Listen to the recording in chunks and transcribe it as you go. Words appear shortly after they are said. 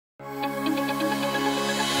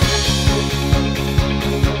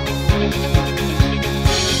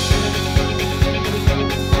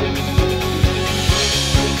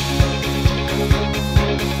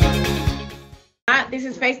This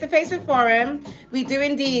is face to face with forum. We do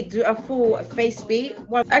indeed do a full face beat.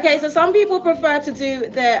 Okay, so some people prefer to do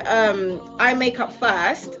their eye makeup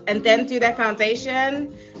first and then do their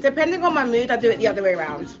foundation. Depending on my mood, I do it the other way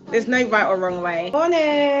around. There's no right or wrong way.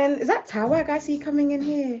 Morning. Is that Tawag I see coming in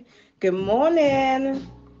here? Good morning.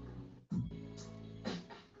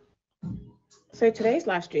 So today's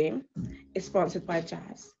live stream is sponsored by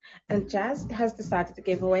Jazz. And Jazz has decided to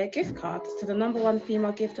give away a gift card to the #1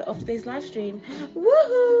 female gifter of today's live stream.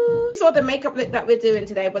 Woohoo! So the makeup look that we're doing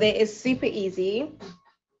today, but it is super easy.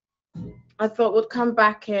 I thought we'd come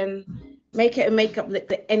back and make it a makeup look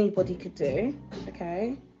that anybody could do.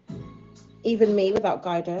 Okay. Even me without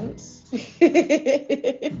guidance.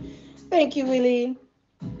 Thank you, Willie.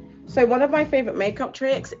 So one of my favorite makeup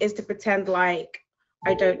tricks is to pretend like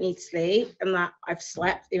I don't need sleep and that I've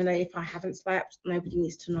slept, even though if I haven't slept, nobody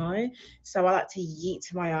needs to know. So I like to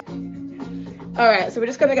yeet my eye. All right, so we're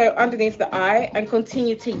just gonna go underneath the eye and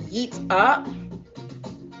continue to yeet up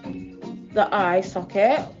the eye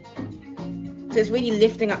socket. So it's really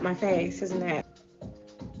lifting up my face, isn't it?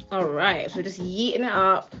 All right, so we're just yeeting it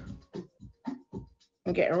up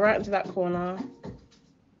and getting right into that corner.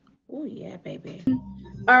 Oh yeah, baby.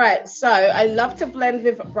 All right, so I love to blend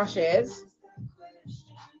with brushes.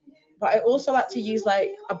 But I also like to use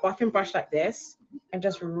like a buffing brush like this and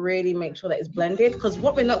just really make sure that it's blended, because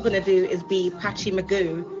what we're not going to do is be Patchy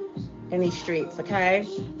Magoo in these streets, okay?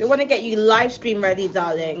 We want to get you live stream ready,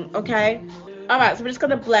 darling, okay? All right, so we're just going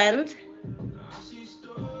to blend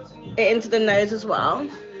it into the nose as well.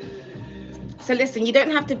 So listen, you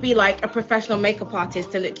don't have to be like a professional makeup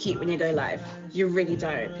artist to look cute when you go live. You really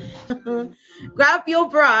don't. Grab your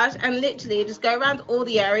brush and literally just go around all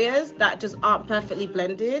the areas that just aren't perfectly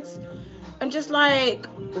blended and just like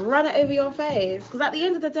run it over your face. Because at the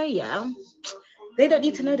end of the day, yeah, they don't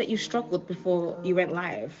need to know that you struggled before you went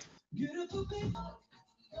live.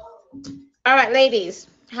 All right, ladies,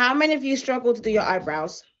 how many of you struggle to do your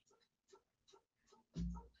eyebrows?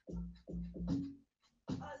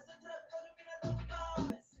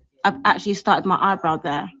 I've actually started my eyebrow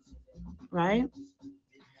there, right?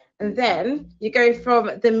 And then you go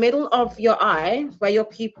from the middle of your eye where your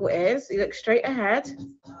pupil is, you look straight ahead.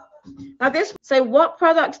 Now so what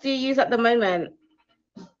products do you use at the moment?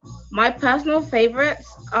 My personal favorites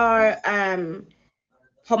are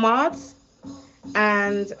pomades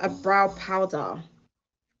and a brow powder.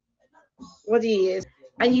 What do you use?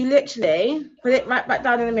 And you literally put it right back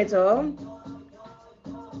down in the middle,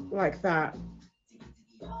 like that.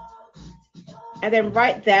 And then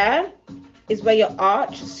right there is where your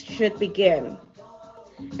arch should begin.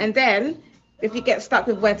 And then if you get stuck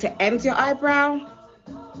with where to end your eyebrow,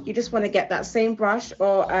 you just want to get that same brush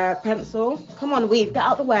or pencil. Come on, weave, get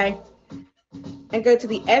out of the way. And go to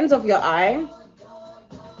the ends of your eye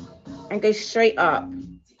and go straight up.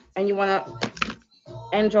 And you want to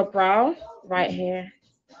end your brow right here.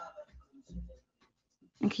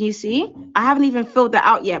 And can you see? I haven't even filled that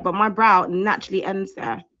out yet, but my brow naturally ends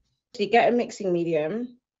there. So you get a mixing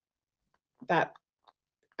medium that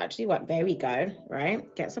actually what, there we go,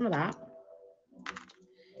 right? Get some of that.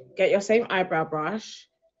 Get your same eyebrow brush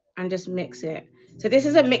and just mix it. So this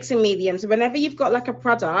is a mixing medium. So whenever you've got like a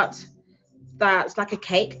product that's like a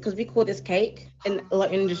cake, because we call this cake in the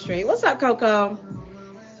industry. What's up, Coco?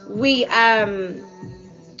 We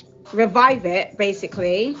revive it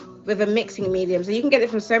basically with a mixing medium. So you can get it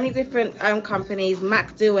from so many different companies.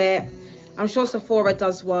 MAC do it. I'm sure Sephora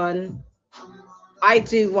does one. I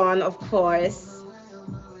do one, of course.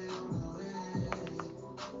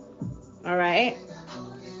 All right.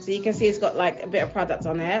 So you can see it's got like a bit of product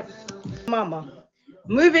on it. Mama.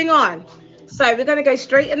 Moving on. So we're going to go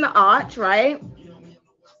straight in the arch, right?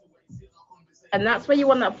 And that's where you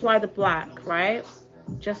want to apply the black, right?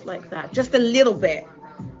 Just like that. Just a little bit.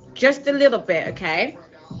 Just a little bit, okay?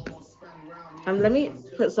 And let me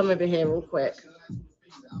put some over here real quick.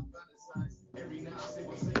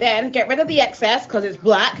 Then get rid of the excess because it's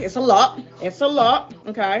black. It's a lot. It's a lot.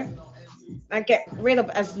 Okay. And get rid of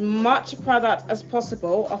as much product as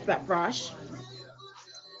possible off that brush.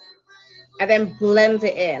 And then blend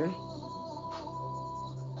it in.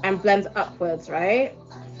 And blend upwards, right?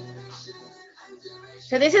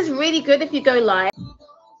 So this is really good if you go live.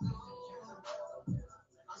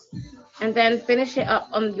 And then finish it up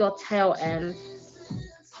on your tail end.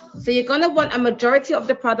 So you're going to want a majority of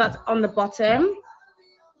the product on the bottom.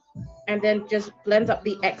 And then just blend up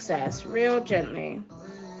the excess real gently.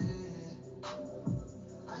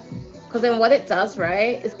 Because then what it does,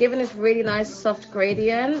 right, is giving this really nice soft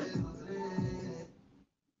gradient.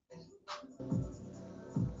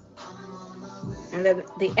 And then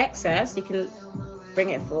the excess, you can bring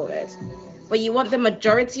it forward. But you want the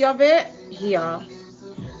majority of it here.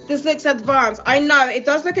 This looks advanced. I know, it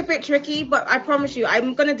does look a bit tricky, but I promise you,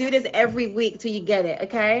 I'm going to do this every week till you get it,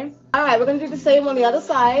 okay? All right, we're going to do the same on the other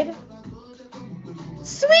side.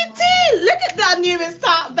 Sweetie, look at our newest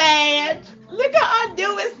top badge. Look at our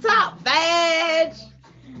newest top badge.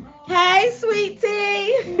 Hey,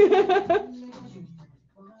 sweetie.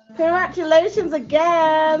 Congratulations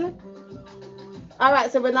again. All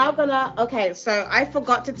right, so we're now gonna, okay, so I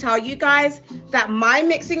forgot to tell you guys that my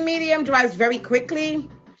mixing medium dries very quickly.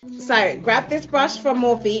 So grab this brush from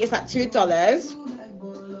Morphe, it's like $2.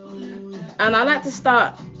 And I like to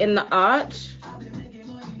start in the arch.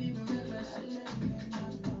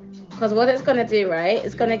 Because what it's gonna do, right,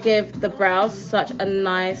 it's gonna give the brows such a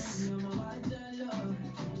nice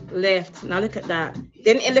lift. Now look at that.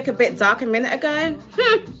 Didn't it look a bit dark a minute ago?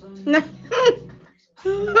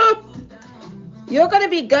 You're going to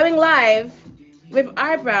be going live with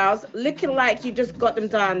eyebrows looking like you just got them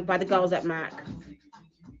done by the girls at MAC.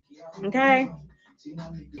 Okay?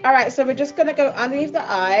 All right, so we're just going to go underneath the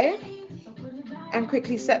eye and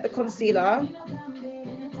quickly set the concealer.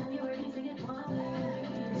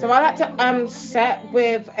 So I like to set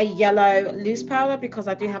with a yellow loose powder because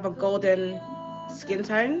I do have a golden skin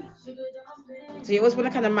tone. So you always want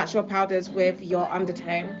to kind of match your powders with your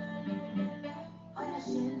undertone.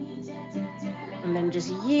 And then just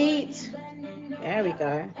yeet. There we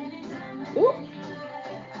go. Ooh.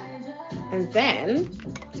 And then,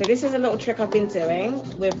 so this is a little trick I've been doing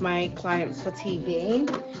with my clients for TV.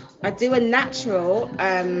 I do a natural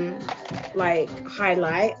like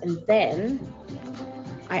highlight, and then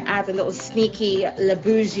I add a little sneaky La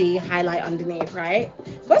Bougie highlight underneath, right?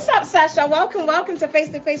 What's up, Sasha? Welcome to Face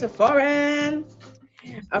to Face with Foreign.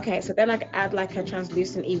 Okay, so then I can add like a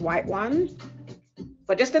translucent white one,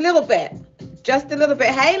 but just a little bit. Just a little bit.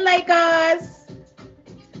 Hey, Lakers.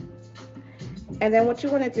 And then what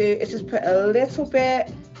you want to do is just put a little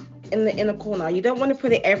bit in the inner corner. You don't want to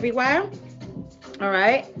put it everywhere. All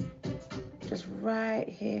right. Just right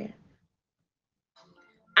here.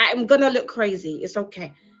 I'm going to look crazy. It's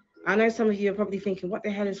okay. I know some of you are probably thinking, what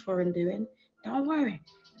the hell is Foreign doing? Don't worry.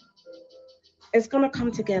 It's going to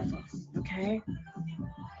come together. Okay.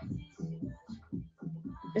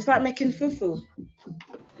 It's like making fufu.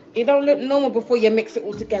 You don't look normal before you mix it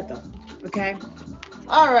all together, okay?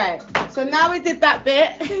 All right, so now we did that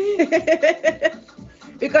bit.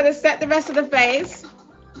 We're gonna set the rest of the face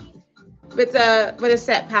with a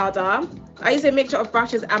set powder. I use a mixture of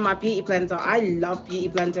brushes and my beauty blender. I love beauty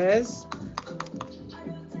blenders.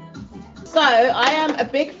 So I am a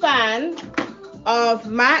big fan of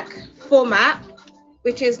MAC Format,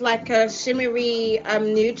 which is like a shimmery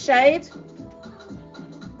nude shade.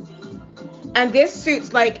 And this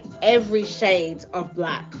suits like every shade of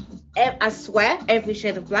black. I swear, every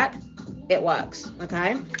shade of black, it works,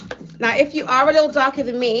 okay? Now, if you are a little darker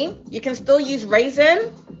than me, you can still use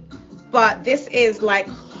Raisin, but this is like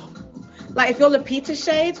if you're Lupita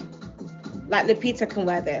shade, like Lupita can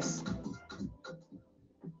wear this.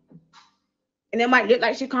 And it might look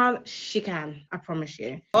like she can't, she can, I promise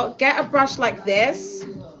you. But get a brush like this.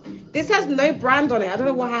 This has no brand on it, I don't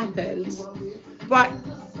know what happened, but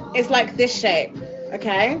it's like this shape,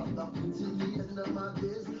 okay?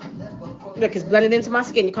 Look, it's blended into my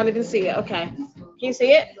skin. You can't even see it, okay? Can you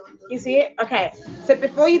see it? Can you see it? Okay. So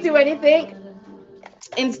before you do anything,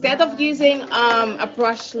 instead of using a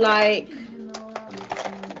brush like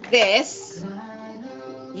this,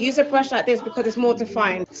 use a brush like this because it's more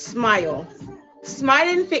defined. Smile.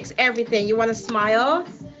 Smiling fix everything. You want to smile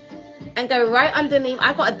and go right underneath.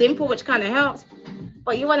 I got a dimple, which kind of helps,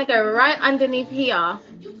 but you want to go right underneath here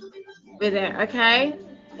with it, okay?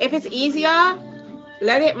 If it's easier,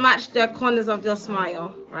 let it match the corners of your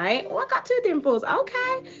smile, right? Oh, I got 2 dimples.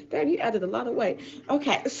 Okay. Damn, you added a lot of weight.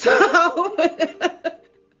 Okay, so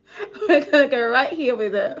we're gonna go right here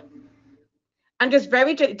with it. And just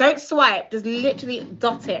very gently, don't swipe, just literally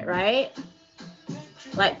dot it, right?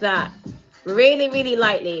 Like that. Really, really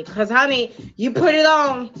lightly. Because honey, you put it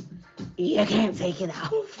on, you can't take it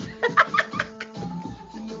off.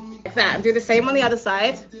 Like that. And do the same on the other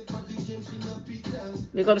side.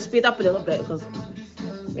 We're gonna speed up a little bit because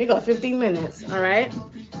we got 15 minutes, all right?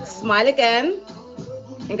 Smile again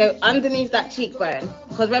and go underneath that cheekbone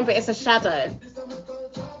because remember, it's a shadow.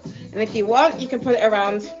 And if you want, you can put it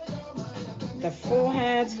around the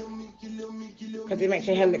forehead because it makes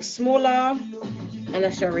your hair look smaller,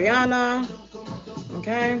 unless you're Rihanna,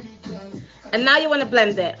 okay? And now you want to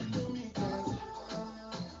blend it.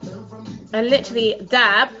 and literally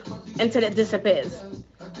dab until it disappears.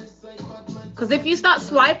 Because if you start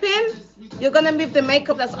swiping, you're gonna move the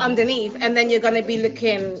makeup that's underneath, and then you're gonna be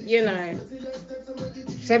looking, you know,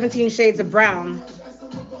 17 shades of brown,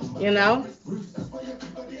 you know?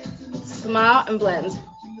 Smile and blend,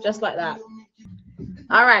 just like that.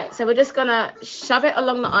 All right, so we're just gonna shove it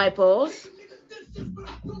along the eyeballs,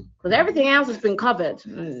 because everything else has been covered.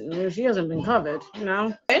 She hasn't been covered, you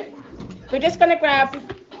know? We're just gonna grab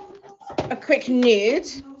a quick nude.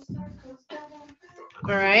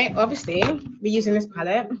 All right, obviously, we're using this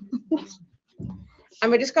palette.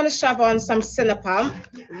 And we're just gonna shove on some Cinepump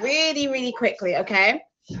really, really quickly, okay?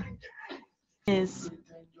 Look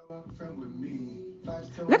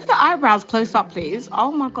at the eyebrows close up, please.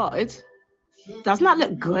 Oh my God. Doesn't that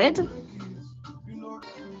look good?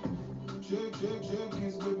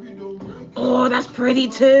 Oh, that's pretty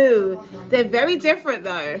too. They're very different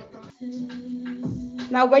though.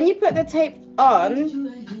 Now, when you put the tape on,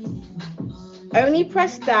 only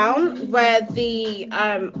press down where the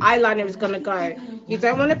eyeliner is gonna go. You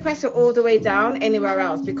don't want to press it all the way down anywhere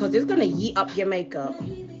else because it's gonna yeet up your makeup.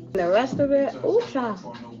 The rest of it, ooh, child.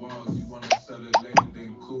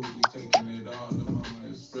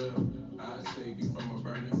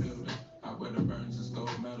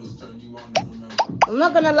 I'm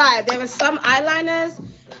not gonna lie, there are some eyeliners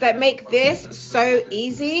that make this so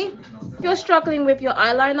easy. If you're struggling with your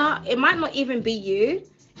eyeliner, it might not even be you.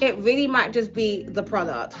 It really might just be the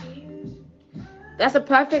product. That's a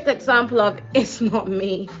perfect example of it's not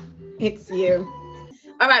me, it's you.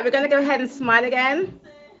 All right, we're gonna go ahead and smile again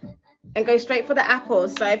and go straight for the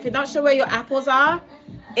apples. So if you're not sure where your apples are,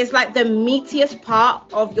 it's like the meatiest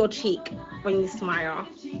part of your cheek when you smile.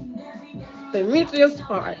 The meatiest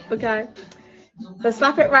part, okay? So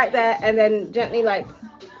slap it right there and then gently like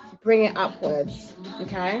bring it upwards,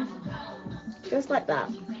 okay? Just like that.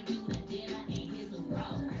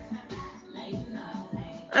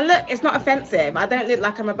 And look, it's not offensive. I don't look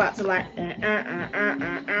like I'm about to like,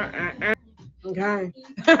 okay.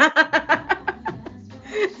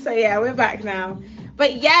 So yeah, we're back now.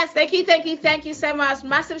 But yes, thank you so much.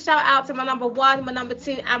 Massive shout out to my number 1, my number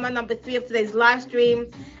 2, and my number 3 of today's live stream,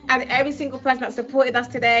 and every single person that supported us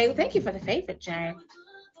today. Thank you for the favorite, Jay.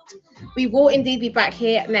 We will indeed be back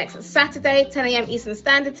here next Saturday, 10 a.m. Eastern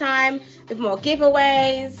Standard Time, with more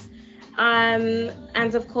giveaways. And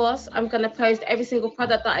of course, I'm going to post every single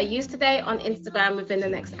product that I used today on Instagram within the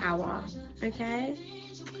next hour. Okay?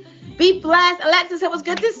 Be blessed. Alexis, it was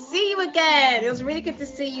good to see you again. It was really good to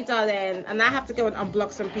see you, darling. And I have to go and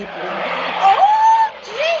unblock some people. Oh,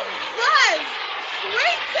 Jesus!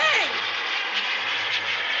 Sweetie!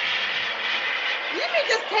 Let me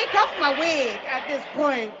just take off my wig at this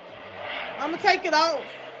point. I'm going to take it off.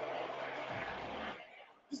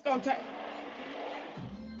 Just don't take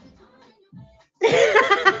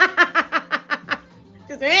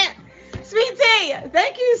just it. Sweetie,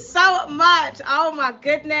 thank you so much. Oh my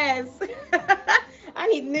goodness. I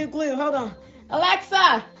need new glue. Hold on.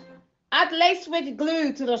 Alexa, add lace with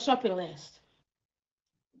glue to the shopping list.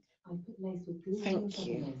 Thank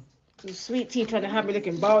you. Sweet tea trying to have me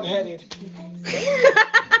looking bald headed.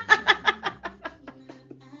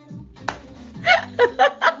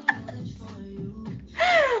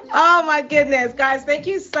 Oh my goodness, guys, thank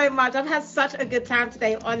you so much. I've had such a good time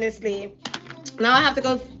today, honestly. Now I have to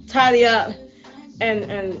go tidy up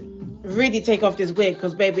and really take off this wig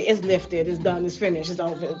because baby, it's lifted, it's done, it's finished, it's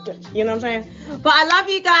over. You know what I'm saying? But I love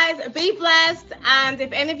you guys. Be blessed. And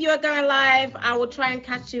if any of you are going live, I will try and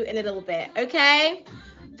catch you in a little bit. Okay?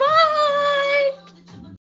 Bye.